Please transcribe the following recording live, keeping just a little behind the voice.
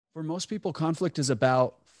For most people, conflict is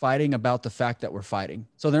about fighting about the fact that we're fighting.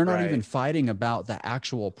 So they're not even Right. fighting about the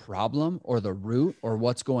actual problem or the root or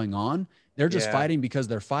what's going on. They're just Yeah. fighting because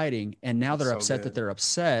they're fighting. And now That's they're so upset that good. they're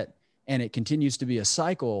upset. And it continues to be a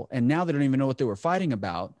cycle. And now they don't even know what they were fighting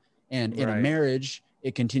about. And in a Right. marriage,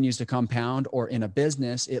 it continues to compound, or in a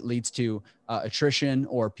business, it leads to attrition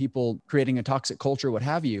or people creating a toxic culture, what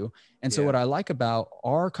have you. And so, Yeah. what I like about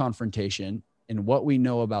our confrontation and what we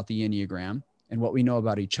know about the Enneagram and what we know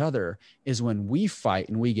about each other is when we fight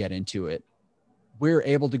and we get into it, we're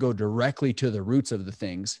able to go directly to the roots of the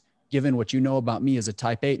things, given what you know about me as a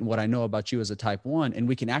type 8 and what I know about you as a type 1. And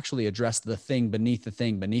we can actually address the thing beneath the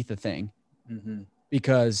thing beneath the thing. Mm-hmm.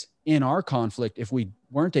 Because in our conflict, if we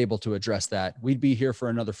weren't able to address that, we'd be here for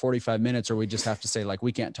another 45 minutes, or we just have to say, like,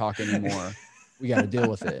 we can't talk anymore. We got to deal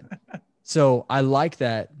with it. So I like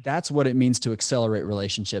that. That's what it means to accelerate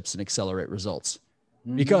relationships and accelerate results,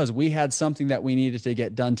 Mm-hmm. because we had something that we needed to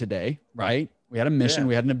get done today, right? We had a mission, Yeah.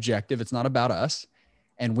 we had an objective. It's not about us.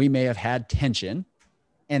 And we may have had tension.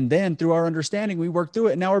 And then through our understanding, we worked through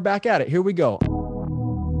it. And now we're back at it. Here we go.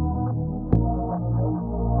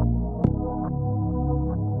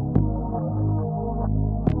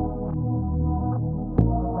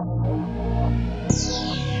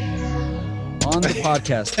 On the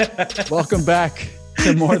podcast. Welcome back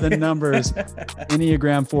to More Than Numbers,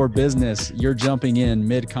 Enneagram 4 Business. You're jumping in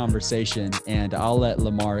mid-conversation, and I'll let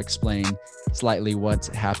Lamar explain slightly what's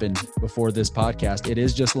happened before this podcast. It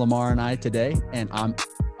is just Lamar and I today, and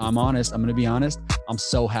I'm honest. I'm going to be honest. I'm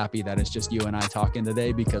so happy that it's just you and I talking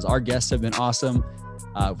today, because our guests have been awesome.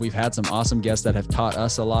 We've had some awesome guests that have taught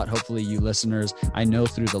us a lot. Hopefully you listeners, I know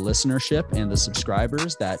through the listenership and the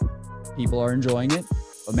subscribers that people are enjoying it.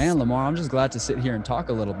 But man, Lamar, I'm just glad to sit here and talk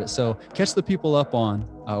a little bit. So catch the people up on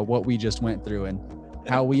what we just went through and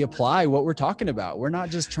how we apply what we're talking about. We're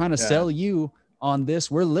not just trying to sell you on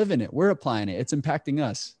this. We're living it. We're applying it. It's impacting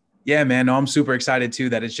us. Yeah, man. No, I'm super excited too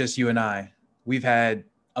that it's just you and I. We've had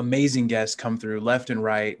amazing guests come through left and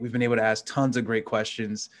right. We've been able to ask tons of great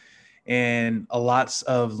questions and a lots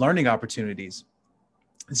of learning opportunities.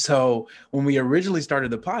 So when we originally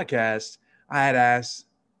started the podcast, I had asked,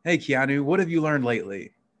 hey, Keanu, what have you learned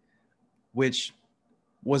lately? Which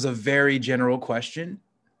was a very general question.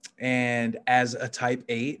 And as a type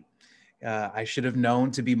 8, I should have known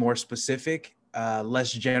to be more specific,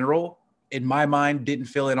 less general. In my mind, didn't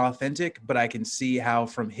feel inauthentic, but I can see how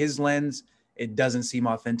from his lens, it doesn't seem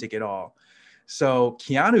authentic at all. So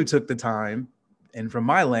Keanu took the time, and from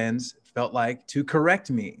my lens, felt like to correct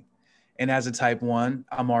me. And as a type 1,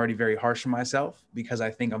 I'm already very harsh on myself because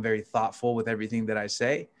I think I'm very thoughtful with everything that I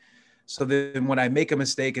say. So then when I make a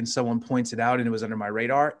mistake and someone points it out and it was under my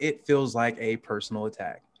radar, it feels like a personal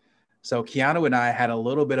attack. So Keanu and I had a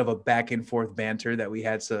little bit of a back and forth banter that we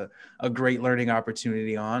had a great learning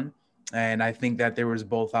opportunity on. And I think that there was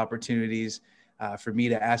both opportunities for me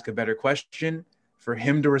to ask a better question, for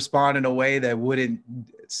him to respond in a way that wouldn't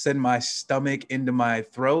send my stomach into my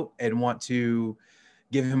throat and want to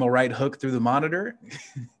give him a right hook through the monitor.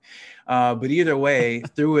 But either way,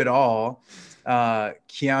 through it all,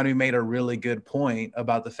 Keanu made a really good point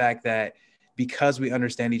about the fact that because we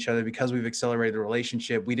understand each other, because we've accelerated the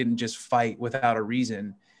relationship, we didn't just fight without a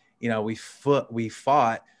reason. You know, we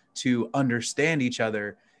fought to understand each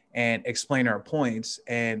other and explain our points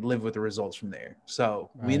and live with the results from there. So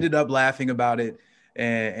we ended up laughing about it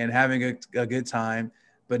and having a good time.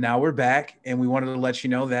 But now we're back, and we wanted to let you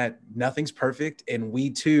know that nothing's perfect, and we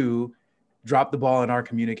too dropped the ball in our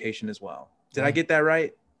communication as well. Did I get that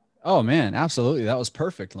right? Oh man, absolutely. That was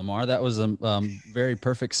perfect, Lamar. That was a very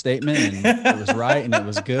perfect statement, and it was right, and it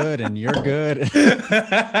was good, and you're good.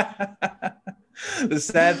 The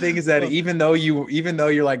sad thing is that even though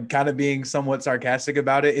you're like kind of being somewhat sarcastic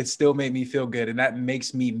about it, it still made me feel good, and that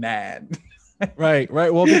makes me mad. Right.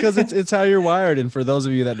 Well, because it's how you're wired. And for those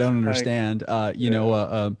of you that don't understand,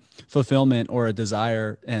 fulfillment or a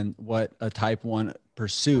desire and what a type 1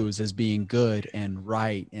 pursues as being good and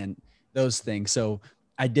right and those things. So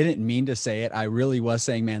I didn't mean to say it. I really was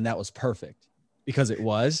saying, man, that was perfect, because it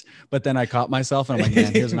was. But then I caught myself and I'm like,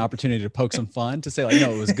 man, here's an opportunity to poke some fun, to say like,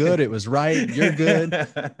 no, it was good. It was right. You're good.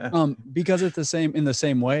 Because it's in the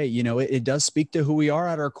same way, it does speak to who we are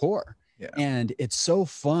at our core. Yeah. And it's so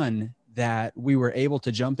fun that we were able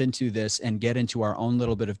to jump into this and get into our own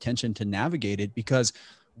little bit of tension to navigate it, because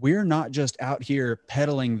we're not just out here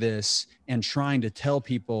peddling this and trying to tell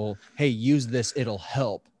people, hey, use this, it'll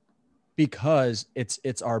help, because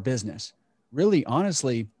it's our business. Really,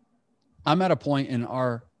 honestly, I'm at a point in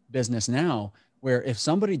our business now where if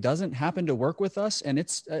somebody doesn't happen to work with us, and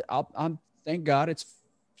it's, I'm thank God it's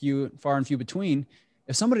far and few between.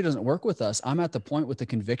 if somebody doesn't work with us, I'm at the point with the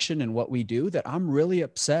conviction and what we do that I'm really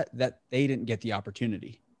upset that they didn't get the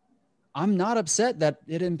opportunity. I'm not upset that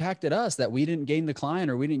it impacted us, that we didn't gain the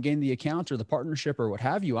client or we didn't gain the account or the partnership or what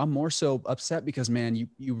have you. I'm more so upset because, man,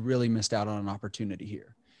 you really missed out on an opportunity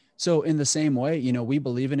here. So in the same way, you know, we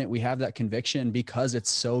believe in it. We have that conviction because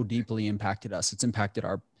it's so deeply impacted us. It's impacted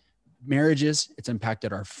our marriages. It's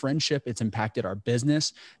impacted our friendship. It's impacted our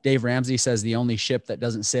business. Dave Ramsey says the only ship that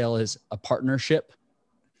doesn't sail is a partnership.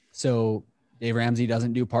 So Dave Ramsey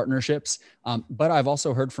doesn't do partnerships. But I've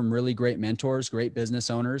also heard from really great mentors, great business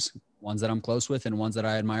owners, ones that I'm close with and ones that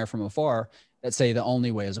I admire from afar, that say the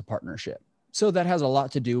only way is a partnership. So that has a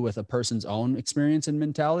lot to do with a person's own experience and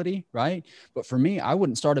mentality, right? But for me, I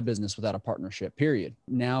wouldn't start a business without a partnership, period.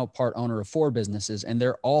 Now part owner of 4 businesses, and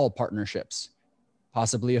they're all partnerships,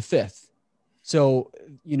 possibly a 5th. So,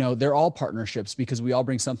 you know, they're all partnerships because we all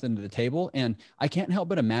bring something to the table. And I can't help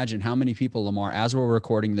but imagine how many people, Lamar, as we're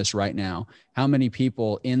recording this right now, how many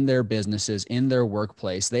people in their businesses, in their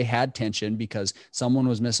workplace, they had tension because someone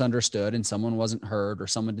was misunderstood and someone wasn't heard or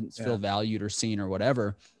someone didn't feel valued or seen or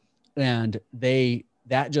whatever. And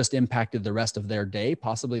that just impacted the rest of their day,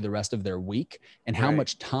 possibly the rest of their week, and how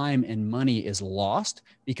much time and money is lost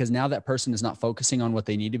because now that person is not focusing on what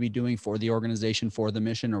they need to be doing for the organization, for the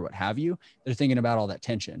mission or what have you. They're thinking about all that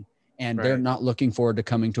tension and they're not looking forward to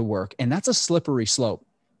coming to work. And that's a slippery slope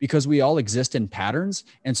because we all exist in patterns.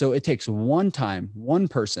 And so it takes one time, one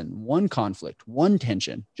person, one conflict, one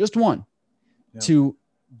tension, just one to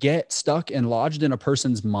get stuck and lodged in a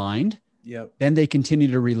person's mind. Then they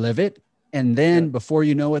continue to relive it. And then before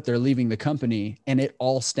you know it, they're leaving the company and it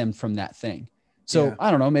all stemmed from that thing. So I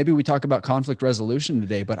don't know, maybe we talk about conflict resolution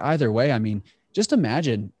today, but either way, I mean, just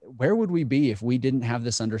imagine where would we be if we didn't have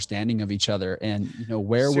this understanding of each other and, you know,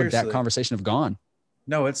 where would that conversation have gone?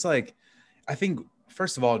 No, it's like, I think,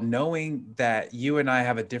 first of all, knowing that you and I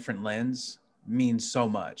have a different lens means so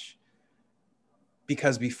much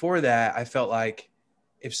because before that, I felt like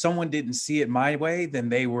if someone didn't see it my way, then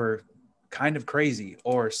they were kind of crazy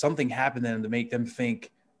or something happened to them to make them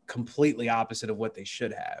think completely opposite of what they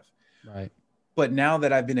should have. Right. But now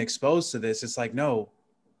that I've been exposed to this, it's like, no,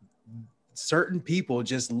 certain people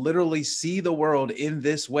just literally see the world in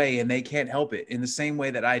this way and they can't help it in the same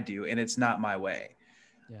way that I do. And it's not my way.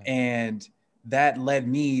 And that led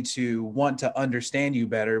me to want to understand you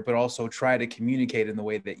better, but also try to communicate in the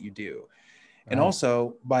way that you do. And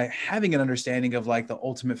also by having an understanding of like the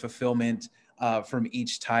ultimate fulfillment from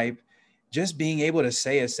each type, just being able to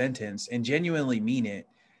say a sentence and genuinely mean it,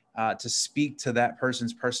 to speak to that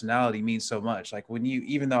person's personality means so much. Like when you,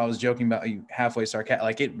 even though I was joking about you halfway sarcastic,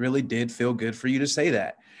 like it really did feel good for you to say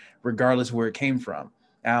that, regardless of where it came from.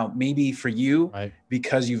 Now, maybe for you,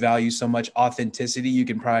 because you value so much authenticity, you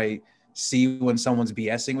can probably see when someone's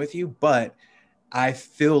BSing with you. But I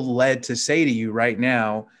feel led to say to you right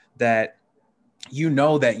now that you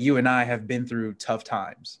know that you and I have been through tough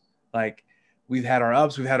times. Like, we've had our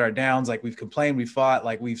ups, we've had our downs, like we've complained, we fought,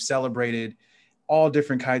 like we've celebrated all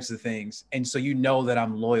different types of things. And so you know that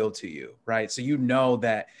I'm loyal to you, right? So you know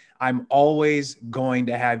that I'm always going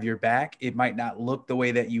to have your back. It might not look the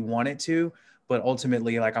way that you want it to, but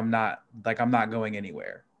ultimately, I'm not going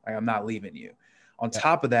anywhere. Like I'm not leaving you. On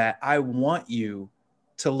top of that, I want you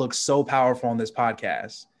to look so powerful on this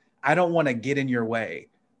podcast. I don't want to get in your way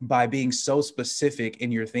by being so specific in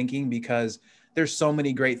your thinking because there's so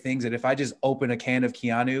many great things that if I just open a can of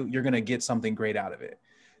Keanu, you're going to get something great out of it.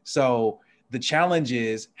 So the challenge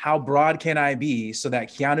is how broad can I be so that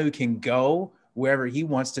Keanu can go wherever he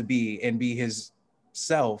wants to be and be his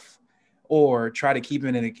self, or try to keep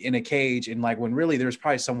him in a cage. And like, when really there's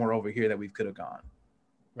probably somewhere over here that we could have gone.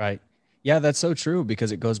 Right. Yeah, that's so true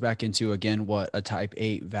because it goes back into, again, what a type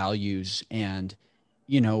 8 values. And,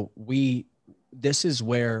 you know, this is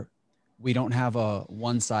where we don't have a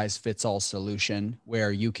one size fits all solution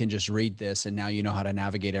where you can just read this and now you know how to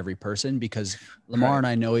navigate every person, because Lamar and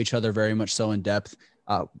I know each other very much so in depth.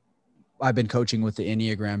 I've been coaching with the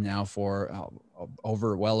Enneagram now for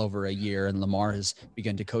well over a year, and Lamar has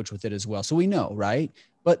begun to coach with it as well. So we know, right?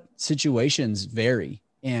 But situations vary,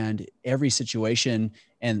 and every situation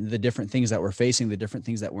and the different things that we're facing, the different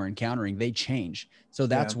things that we're encountering, they change. So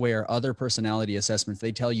that's where other personality assessments,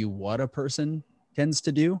 they tell you what a person tends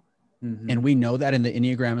to do. Mm-hmm. And we know that in the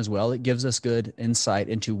Enneagram as well. It gives us good insight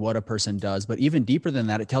into what a person does, but even deeper than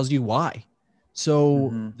that, it tells you why.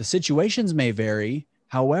 So the situations may vary.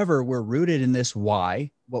 However, we're rooted in this why,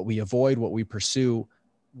 what we avoid, what we pursue,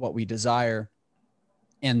 what we desire,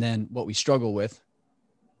 and then what we struggle with.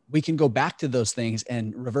 We can go back to those things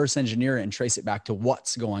and reverse engineer it and trace it back to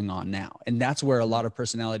what's going on now. And that's where a lot of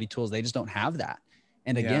personality tools, they just don't have that.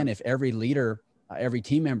 And again, if every leader every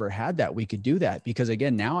team member had that, we could do that. Because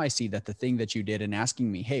again, now I see that the thing that you did in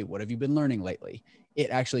asking me, hey, what have you been learning lately? It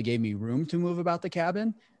actually gave me room to move about the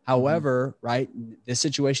cabin. However, right, this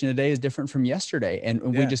situation today is different from yesterday, and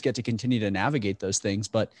we just get to continue to navigate those things.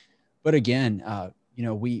 But again, you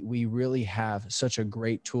know, we really have such a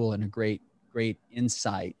great tool and a great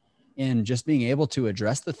insight in just being able to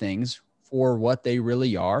address the things for what they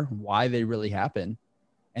really are, why they really happen,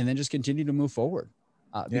 and then just continue to move forward.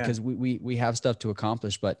 Because we have stuff to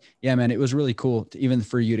accomplish. But yeah, man, it was really cool even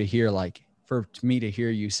for you to hear, like, for me to hear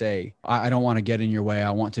you say, I don't want to get in your way.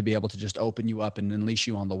 I want to be able to just open you up and unleash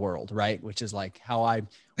you on the world. Right. Which is like how I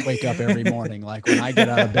wake up every morning. Like when I get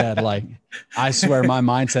out of bed, like I swear my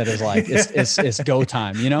mindset is like, it's go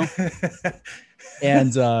time, you know?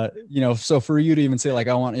 And, you know, so for you to even say like,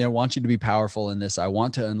 I want you to be powerful in this, I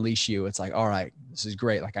want to unleash you. It's like, all right, this is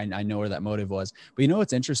great. Like I know where that motive was. But you know,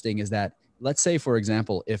 what's interesting is that, let's say, for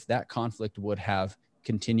example, if that conflict would have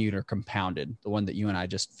continued or compounded, the one that you and I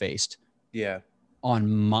just faced. Yeah. On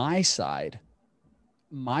my side,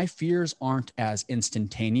 my fears aren't as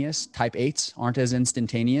instantaneous. Type 8s aren't as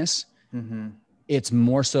instantaneous. It's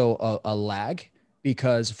more so a lag,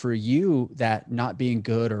 because for you, that not being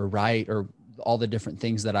good or right, or all the different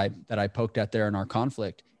things that I poked at there in our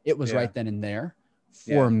conflict, it was right then and there.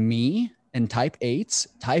 For me and type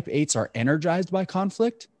 8s are energized by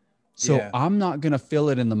conflict. So I'm not going to feel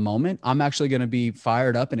it in the moment. I'm actually going to be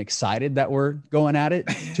fired up and excited that we're going at it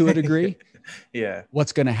to a degree.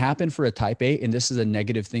 What's going to happen for a type 8, and this is a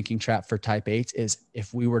negative thinking trap for type 8s, is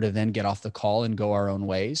if we were to then get off the call and go our own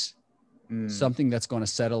ways, something that's going to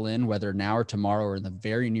settle in, whether now or tomorrow or in the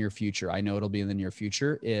very near future, I know it'll be in the near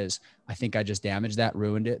future, is I think I just damaged that,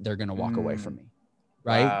 ruined it. They're going to walk away from me.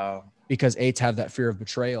 Right. Wow. Because 8s have that fear of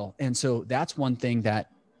betrayal. And so that's one thing that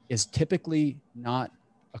is typically not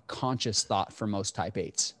a conscious thought for most type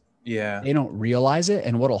 8s. They don't realize it.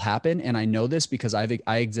 And what'll happen, and I know this because I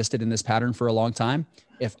existed in this pattern for a long time.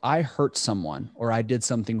 If I hurt someone, or I did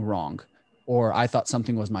something wrong, or I thought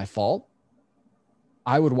something was my fault,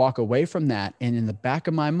 I would walk away from that. And in the back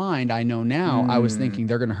of my mind, I know now, I was thinking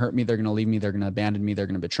they're going to hurt me. They're going to leave me. They're going to abandon me. They're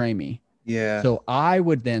going to betray me. So I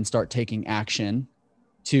would then start taking action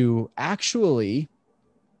to actually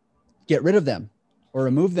get rid of them or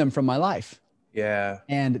remove them from my life.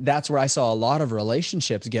 And that's where I saw a lot of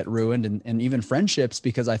relationships get ruined, and even friendships,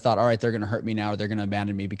 because I thought, all right, they're going to hurt me now, or they're going to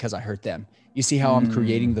abandon me because I hurt them. You see how I'm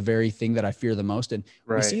creating the very thing that I fear the most. And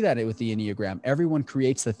we see that with the Enneagram. Everyone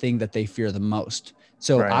creates the thing that they fear the most.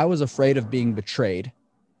 So I was afraid of being betrayed,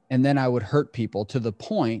 and then I would hurt people to the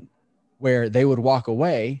point where they would walk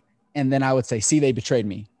away. And then I would say, see, they betrayed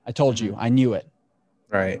me. I told you, I knew it.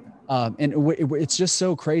 And it's just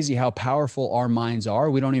so crazy how powerful our minds are.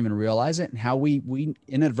 We don't even realize it, and how we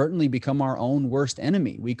inadvertently become our own worst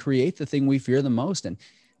enemy. We create the thing we fear the most. And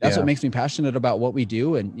that's what makes me passionate about what we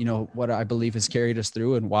do. And, you know, what I believe has carried us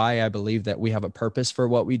through, and why I believe that we have a purpose for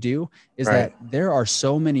what we do, is that there are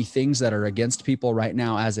so many things that are against people right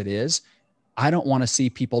now as it is. I don't want to see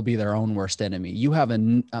people be their own worst enemy. You have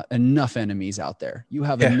enough enemies out there. You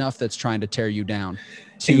have enough that's trying to tear you down.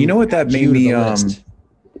 And you know what that made me,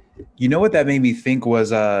 you know what that made me think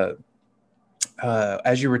was, as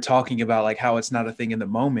you were talking about like how it's not a thing in the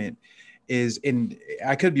moment, is, and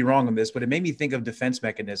I could be wrong on this, but it made me think of defense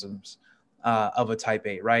mechanisms of a type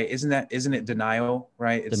 8, right? Isn't it denial,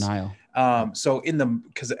 right? It's denial. So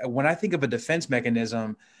because when I think of a defense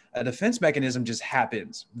mechanism just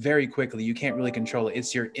happens very quickly. You can't really control it.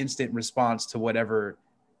 It's your instant response to whatever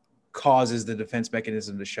causes the defense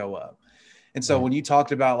mechanism to show up. And so when you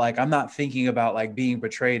talked about like, I'm not thinking about like being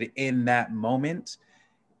betrayed in that moment,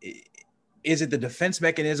 is it the defense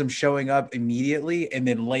mechanism showing up immediately? And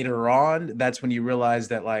then later on, that's when you realize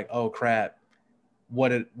that like, oh crap,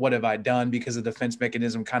 what have I done? Because the defense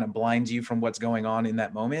mechanism kind of blinds you from what's going on in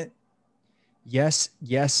that moment. Yes.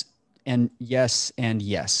 And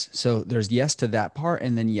yes. So there's yes to that part.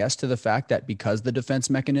 And then yes to the fact that because the defense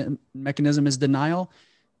mechanism is denial,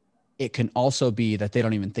 it can also be that they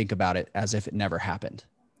don't even think about it as if it never happened.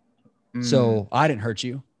 So I didn't hurt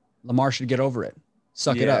you. Lamar should get over it.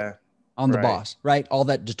 Suck it up on the boss, right? All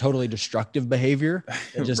that totally destructive behavior.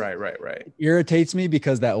 It just irritates me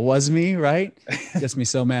because that was me, right? Gets me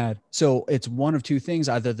so mad. So it's one of two things: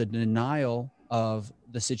 either the denial of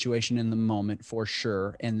the situation in the moment, for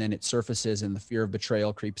sure, and then it surfaces and the fear of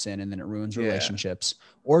betrayal creeps in, and then it ruins relationships,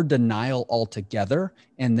 or denial altogether,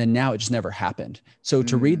 and then now it just never happened. So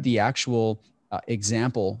to read the actual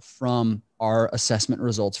example from our assessment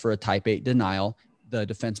results for a type 8 denial, the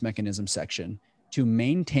defense mechanism section, To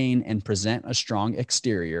maintain and present a strong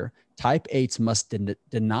exterior, type 8s must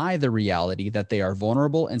deny the reality that they are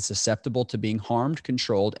vulnerable and susceptible to being harmed,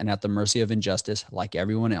 controlled, and at the mercy of injustice like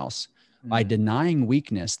everyone else. By denying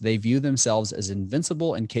weakness, they view themselves as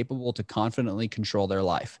invincible and capable to confidently control their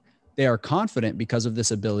life. They are confident because of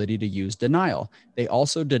this ability to use denial. They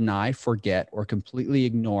also deny, forget, or completely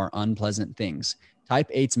ignore unpleasant things. Type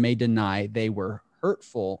 8s may deny they were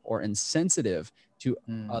hurtful or insensitive to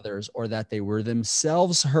others, or that they were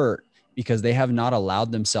themselves hurt because they have not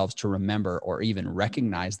allowed themselves to remember or even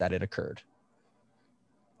recognize that it occurred.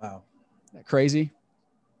 Wow. Isn't that crazy?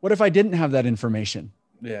 What if I didn't have that information?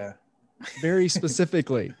 Yeah. Very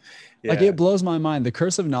specifically. Like, it blows my mind. The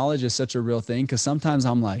curse of knowledge is such a real thing, because sometimes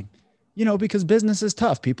I'm like, because business is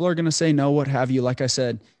tough. People are going to say no, what have you, like I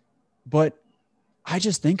said. But I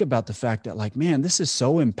just think about the fact that, like, man, this is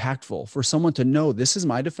so impactful for someone to know this is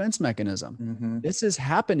my defense mechanism. This is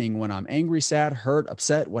happening when I'm angry, sad, hurt,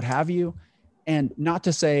 upset, what have you. And not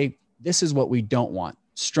to say this is what we don't want.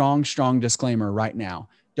 Strong disclaimer right now.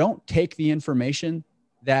 Don't take the information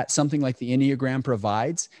that something like the Enneagram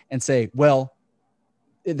provides and say, well,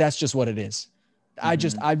 that's just what it is. I'm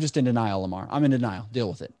just in denial, Lamar. I'm in denial. Deal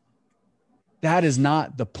with it. That is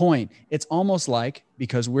not the point. It's almost like,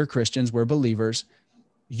 because we're Christians, we're believers,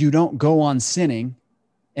 you don't go on sinning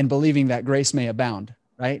and believing that grace may abound,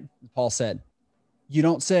 right? Paul said, you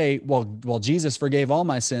don't say, well, Jesus forgave all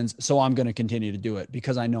my sins, so I'm going to continue to do it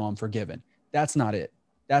because I know I'm forgiven. That's not it.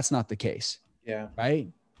 That's not the case. Yeah. Right.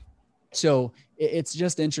 So it's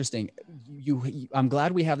just interesting. I'm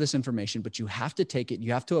glad we have this information, but you have to take it,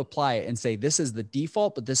 you have to apply it and say, this is the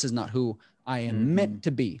default, but this is not who I am meant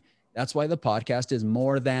to be. That's why the podcast is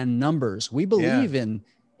More Than Numbers. We believe in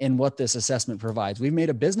what this assessment provides. We've made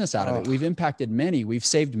a business out of it. We've impacted many. We've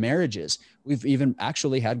saved marriages. We've even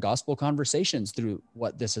actually had gospel conversations through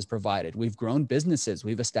what this has provided. We've grown businesses.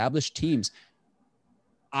 We've established teams.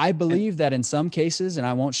 I believe that in some cases, and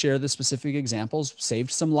I won't share the specific examples,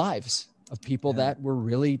 saved some lives of people that were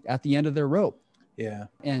really at the end of their rope. Yeah.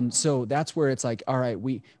 And so that's where it's like, all right,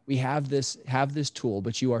 we have this tool,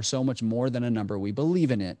 but you are so much more than a number. We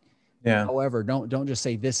believe in it. Yeah. However, don't just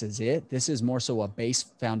say this is it. This is more so a base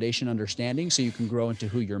foundation understanding so you can grow into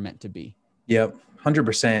who you're meant to be. Yep.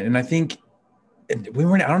 100%. And I think I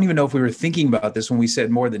don't even know if we were thinking about this when we said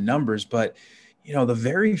more than numbers, but the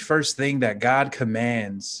very first thing that God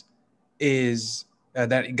commands is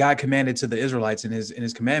that God commanded to the Israelites in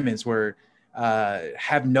his commandments were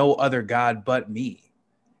have no other God but me.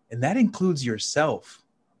 And that includes yourself.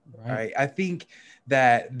 Right? I think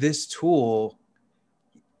that this tool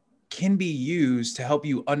can be used to help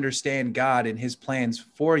you understand God and his plans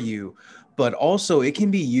for you, but also it can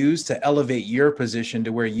be used to elevate your position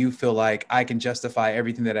to where you feel like I can justify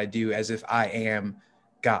everything that I do as if I am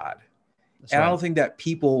God. That's and right. I don't think that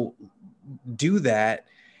people do that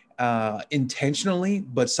intentionally,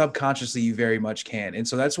 but subconsciously you very much can. And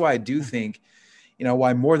so that's why I do think,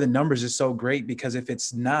 why More Than Numbers is so great, because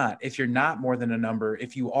if you're not more than a number,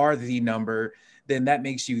 if you are the number, then that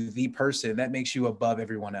makes you the person, that makes you above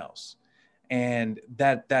everyone else. And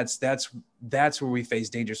that's where we face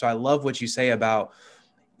danger. So I love what you say about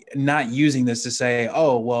not using this to say,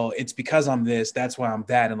 oh, well, it's because I'm this, that's why I'm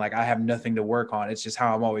that. And like, I have nothing to work on. It's just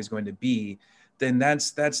how I'm always going to be. Then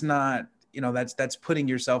that's not, that's putting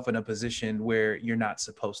yourself in a position where you're not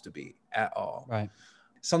supposed to be at all. Right.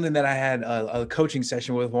 Something that I had a coaching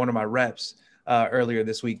session with one of my reps earlier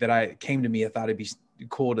this week that I thought it'd be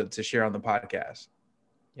cool to share on the podcast.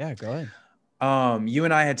 Yeah, go ahead. You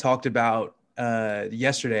and I had talked about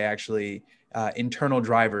yesterday, actually, internal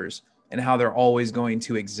drivers and how they're always going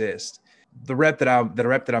to exist. The rep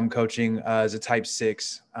that I'm coaching is a type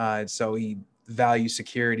 6. So he values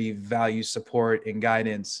security, values support and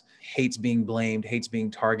guidance, hates being blamed, hates being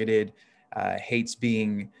targeted,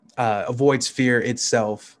 avoids fear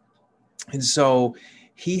itself. And so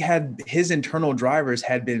his internal drivers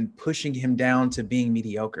had been pushing him down to being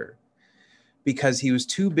mediocre because he was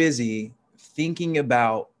too busy thinking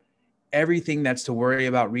about everything that's to worry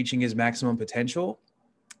about reaching his maximum potential.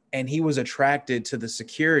 And he was attracted to the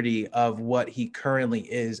security of what he currently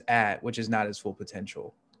is at, which is not his full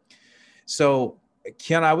potential. So,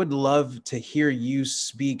 Ken, I would love to hear you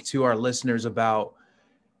speak to our listeners about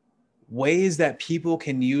ways that people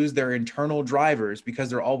can use their internal drivers, because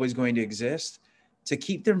they're always going to exist, to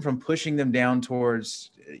keep them from pushing them down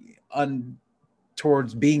towards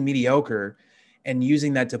being mediocre, and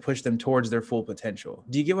using that to push them towards their full potential.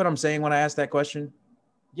 Do you get what I'm saying when I ask that question?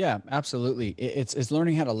 Yeah, absolutely. It's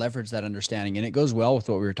learning how to leverage that understanding. And it goes well with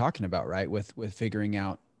what we were talking about, right? With figuring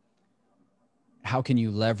out how can you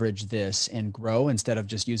leverage this and grow instead of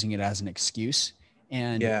just using it as an excuse.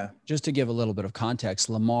 And Yeah. just to give a little bit of context,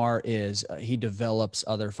 Lamar is, he develops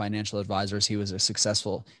other financial advisors. He was a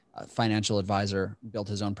successful financial advisor, built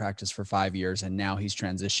his own practice for 5 years. And now he's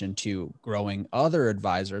transitioned to growing other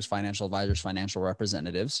advisors, financial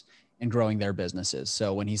representatives, and growing their businesses.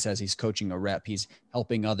 So when he says he's coaching a rep, he's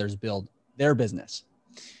helping others build their business.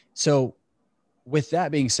 So with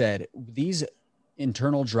that being said, these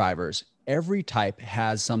internal drivers, every type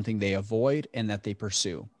has something they avoid and that they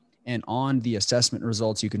pursue. And on the assessment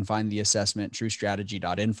results, you can find the assessment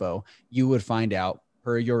truestrategy.info. You would find out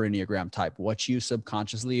per your Enneagram type what you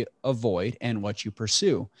subconsciously avoid and what you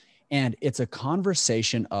pursue. And it's a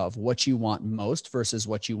conversation of what you want most versus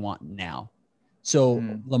what you want now. So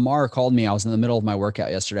Lamar called me. I was in the middle of my workout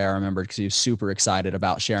yesterday. I remembered because he was super excited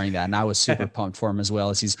about sharing that. And I was super pumped for him as well,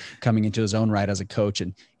 as he's coming into his own right as a coach.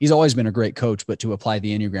 And he's always been a great coach, but to apply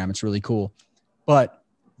the Enneagram, it's really cool. But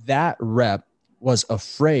that rep was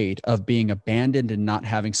afraid of being abandoned and not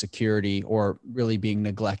having security, or really being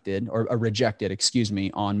neglected or rejected,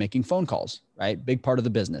 on making phone calls, right? Big part of the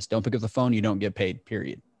business. Don't pick up the phone, you don't get paid,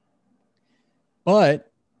 period.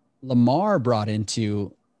 But Lamar brought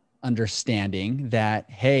into understanding that,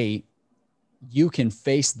 hey, you can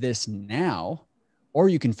face this now, or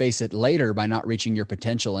you can face it later by not reaching your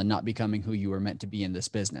potential and not becoming who you were meant to be in this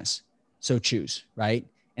business. So choose, right?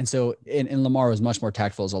 And so, and Lamar was much more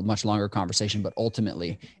tactful. It was a much longer conversation, but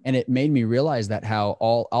ultimately, and it made me realize that how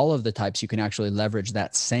all of the types, you can actually leverage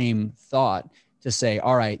that same thought to say,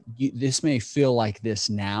 all right, this may feel like this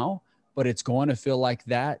now, but it's going to feel like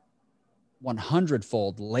that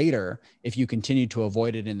 100-fold later if you continue to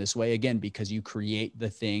avoid it in this way, again, because you create the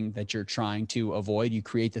thing that you're trying to avoid. You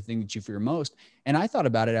create the thing that you fear most. And I thought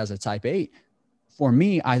about it as a type 8. For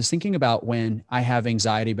me, I was thinking about when I have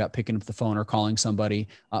anxiety about picking up the phone or calling somebody,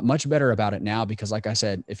 much better about it now, because like I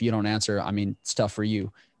said, if you don't answer, I mean, it's tough for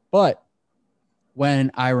you. But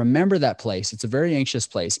when I remember that place, it's a very anxious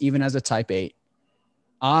place. Even as a type 8,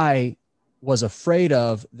 I was afraid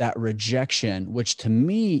of that rejection, which to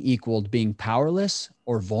me equaled being powerless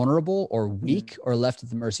or vulnerable or weak or left at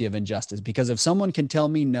the mercy of injustice. Because if someone can tell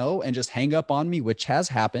me no and just hang up on me, which has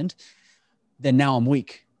happened, then now I'm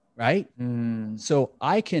weak, right? So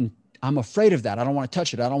I'm afraid of that. I don't want to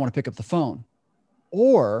touch it. I don't want to pick up the phone.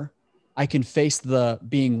 Or I can face the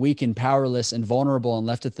being weak and powerless and vulnerable and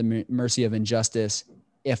left at the mercy of injustice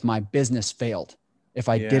if my business failed, if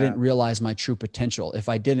I didn't realize my true potential, if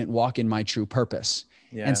I didn't walk in my true purpose.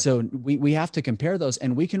 And so we have to compare those,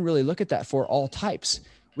 and we can really look at that for all types.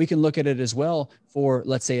 We can look at it as well for,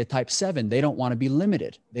 let's say, a type 7. They don't want to be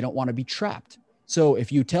limited. They don't want to be trapped. So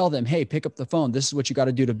if you tell them, hey, pick up the phone, this is what you got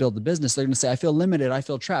to do to build the business, they're going to say, I feel limited. I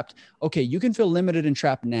feel trapped. Okay, you can feel limited and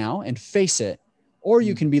trapped now and face it. Or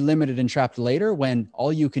you can be limited and trapped later when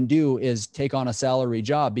all you can do is take on a salary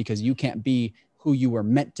job because you can't be who you were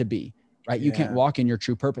meant to be. Right? You can't walk in your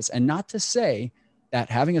true purpose. And not to say that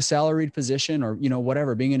having a salaried position or,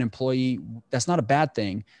 whatever, being an employee, that's not a bad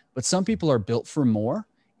thing, but some people are built for more.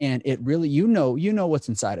 And it really, what's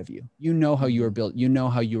inside of you, how you are built,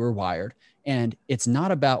 how you are wired. And it's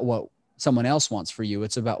not about what someone else wants for you.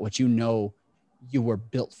 It's about what you were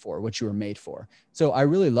built for, what you were made for. So I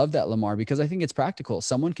really love that, Lamar, because I think it's practical.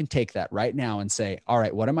 Someone can take that right now and say, all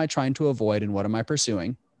right, what am I trying to avoid and what am I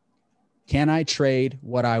pursuing? Can I trade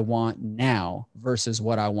what I want now versus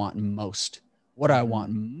what I want most? What I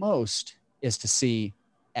want most is to see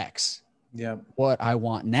X. Yeah. What I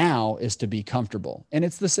want now is to be comfortable. And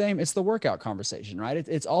it's the same. It's the workout conversation, right?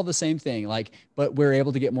 It's all the same thing. But we're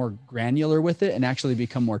able to get more granular with it and actually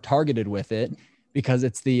become more targeted with it, because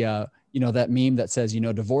it's the, that meme that says,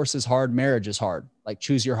 divorce is hard, marriage is hard. Like,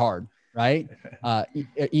 choose your hard, right?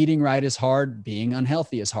 Eating right is hard. Being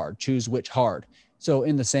unhealthy is hard. Choose which hard. So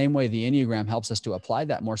in the same way, the Enneagram helps us to apply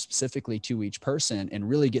that more specifically to each person and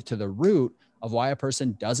really get to the root of why a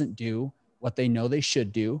person doesn't do what they know they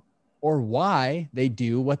should do, or why they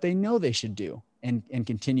do what they know they should do, and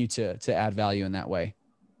continue to add value in that way.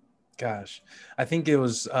 Gosh, I think it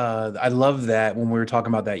was, I love that when we were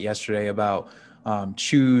talking about that yesterday about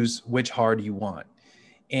choose which hard you want.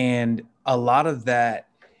 And a lot of that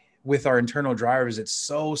with our internal drivers, it's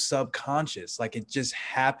so subconscious. Like, it just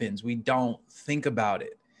happens. We don't think about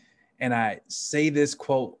it. And I say this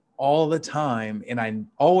quote all the time, and I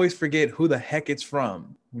always forget who the heck it's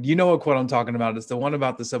from. You know what quote I'm talking about? It's the one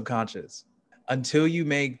about the subconscious. Until you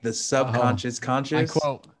make the subconscious conscious. My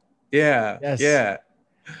quote. Yeah. Yes. Yeah.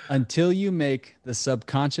 Until you make the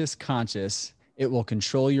subconscious conscious, it will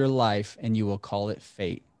control your life and you will call it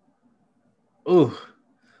fate. Ooh.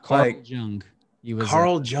 Carl Jung.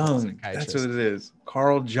 Carl Jung. That's what it is.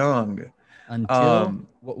 Carl Jung.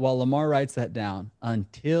 While Lamar writes that down,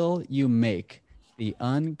 until you make the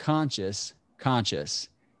unconscious conscious.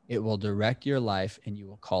 It will direct your life and you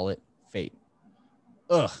will call it fate.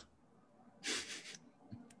 Ugh.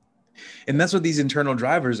 And that's what these internal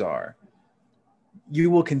drivers are.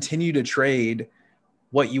 You will continue to trade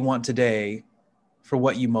what you want today for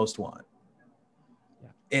what you most want.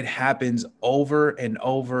 It happens over and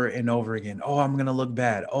over and over again. Oh, I'm going to look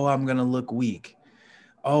bad. Oh, I'm going to look weak.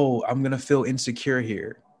 Oh, I'm going to feel insecure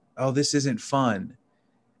here. Oh, this isn't fun.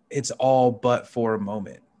 It's all but for a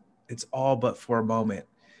moment. It's all but for a moment.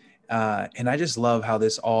 And I just love how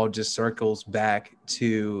this all just circles back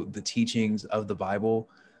to the teachings of the Bible,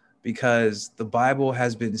 because the Bible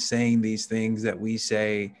has been saying these things that we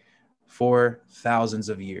say for thousands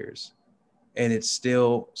of years, and it's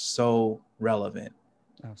still so relevant.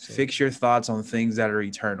 Absolutely. Fix your thoughts on things that are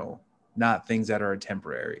eternal, not things that are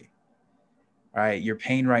temporary. All right. Your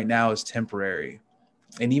pain right now is temporary.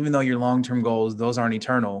 And even though your long-term goals, those aren't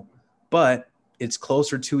eternal, but it's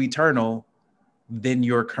closer to eternal than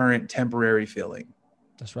your current temporary feeling.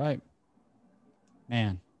 That's right.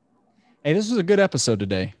 Man. Hey, this was a good episode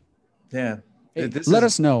today. Yeah. Hey, let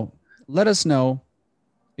us know. Let us know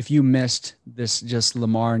if you missed this just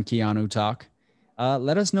Lamar and Keanu talk.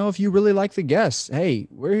 Let us know if you really like the guests. Hey,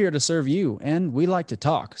 we're here to serve you and we like to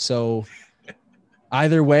talk. So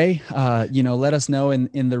either way, let us know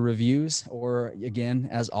in the reviews, or again,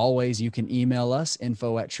 as always, you can email us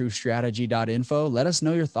info@truestrategy.info. Let us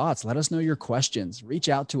know your thoughts. Let us know your questions. Reach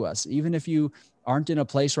out to us. Even if you aren't in a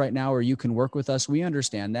place right now where you can work with us, we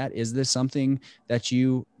understand that. Is this something that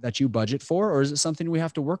you budget for, or is it something we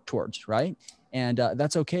have to work towards? Right. And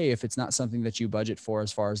that's okay if it's not something that you budget for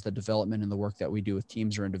as far as the development and the work that we do with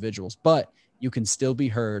teams or individuals, but you can still be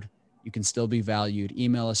heard. You can still be valued.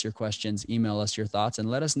 Email us your questions, email us your thoughts, and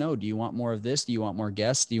let us know. Do you want more of this? Do you want more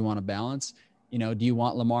guests? Do you want a balance? Do you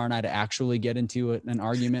want Lamar and I to actually get into an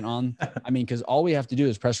argument on, because all we have to do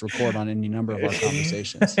is press record on any number of our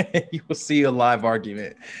conversations. You will see a live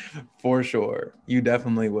argument for sure. You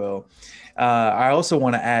definitely will. I also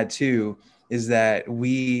want to add too, is that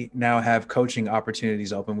we now have coaching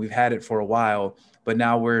opportunities open. We've had it for a while, but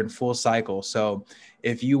now we're in full cycle. So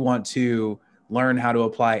if you want to learn how to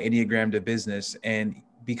apply Enneagram to business and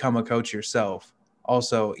become a coach yourself,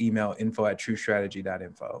 also email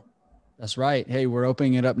info@truestrategy.info. That's right. Hey, we're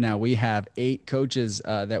opening it up now. We have 8 coaches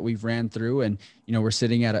that we've ran through, and we're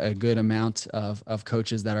sitting at a good amount of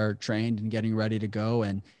coaches that are trained and getting ready to go.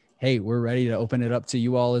 And hey, we're ready to open it up to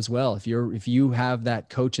you all as well. If you have that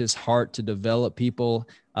coach's heart to develop people,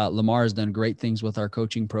 Lamar has done great things with our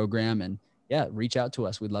coaching program, and yeah, reach out to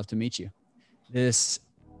us. We'd love to meet you.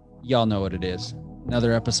 Y'all know what it is.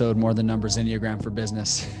 Another episode, More Than Numbers, Enneagram for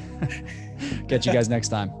Business. Catch you guys next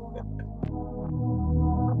time.